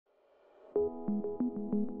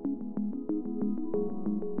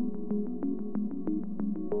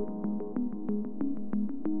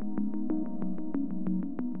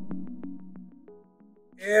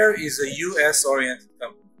Air is a US-oriented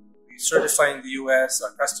company. We certify in the US,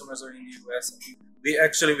 our customers are in the US. We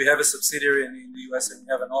have a subsidiary in the US and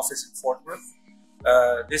we have an office in Fort Worth.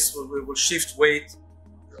 We will shift weight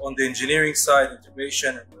on the engineering side,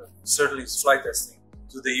 integration, and certainly flight testing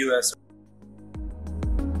to the US.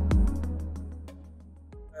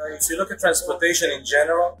 If you look at transportation in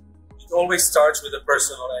general, it always starts with a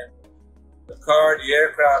personal angle. The car, the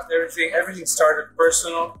aircraft, everything started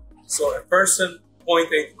personal. So a person,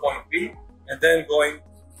 point A to point B, and then going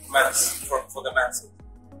mass for the masses.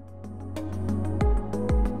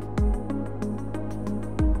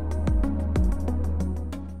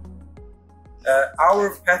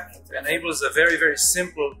 Our patent enables a very, very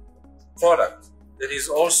simple product that is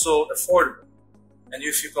also affordable. And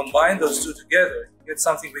if you combine those two together, you get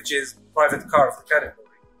something which is private car for category.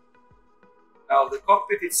 Now, the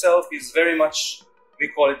cockpit itself is very much, we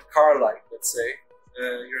call it car-like, let's say.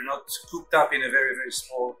 You're not cooped up in a very, very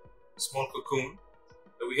small cocoon.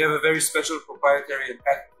 We have a very special proprietary and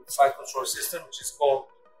patented flight control system, which is called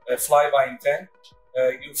fly-by-intent.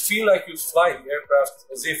 You feel like you fly the aircraft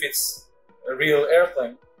as if it's a real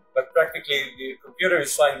airplane, but practically the computer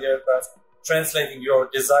is flying the aircraft, translating your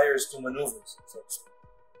desires to maneuvers.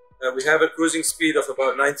 We have a cruising speed of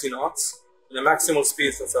about 90 knots and a maximal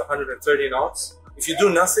speed of 130 knots. If you do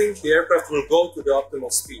nothing, the aircraft will go to the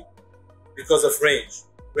optimal speed because of range.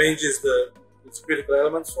 Range is the critical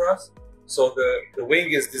element for us. So the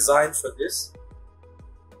wing is designed for this.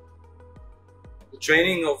 The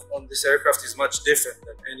training on this aircraft is much different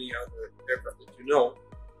than any other aircraft that you know.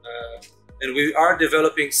 And we are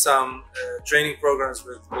developing some training programs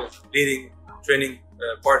with leading training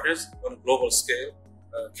partners on a global scale,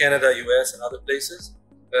 Canada, US, and other places.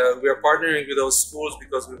 We are partnering with those schools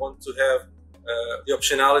because we want to have the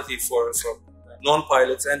optionality for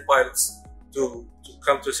non-pilots and pilots to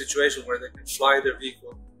come to a situation where they can fly their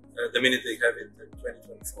vehicle the minute they have it in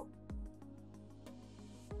 2024.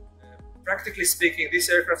 Practically speaking, this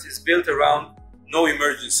aircraft is built around no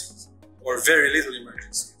emergencies or very little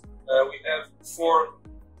emergencies. We have 4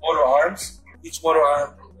 motor arms. Each motor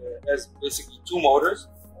arm has basically 2 motors,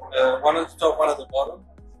 one at the top, one at the bottom.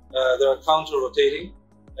 They are counter-rotating.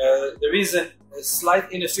 There is a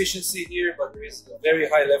slight inefficiency here, but there is a very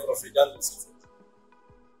high level of redundancy.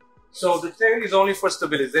 So the tail is only for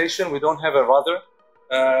stabilization. We don't have a rudder.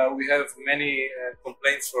 We have many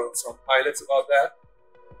complaints from pilots about that.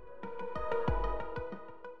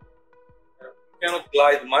 You cannot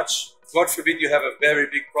glide much. God forbid you have a very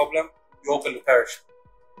big problem, you open the parachute.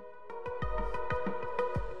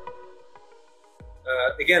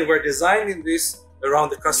 Again, we're designing this around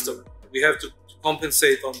the customer. We have to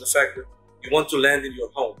compensate on the fact that you want to land in your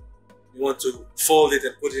home. You want to fold it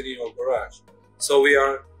and put it in your garage. So we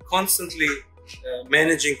are constantly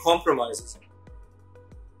managing compromises.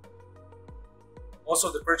 Most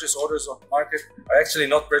of the purchase orders on the market are actually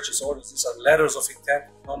not purchase orders. These are letters of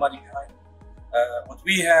intent, no money behind. What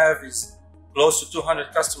we have is close to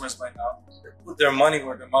 200 customers by now that put their money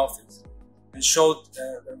where their mouth is and showed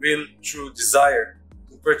a real, true desire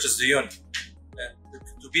to purchase the unit. And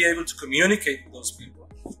to be able to communicate with those people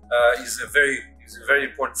is a very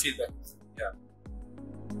important feedback. Yeah.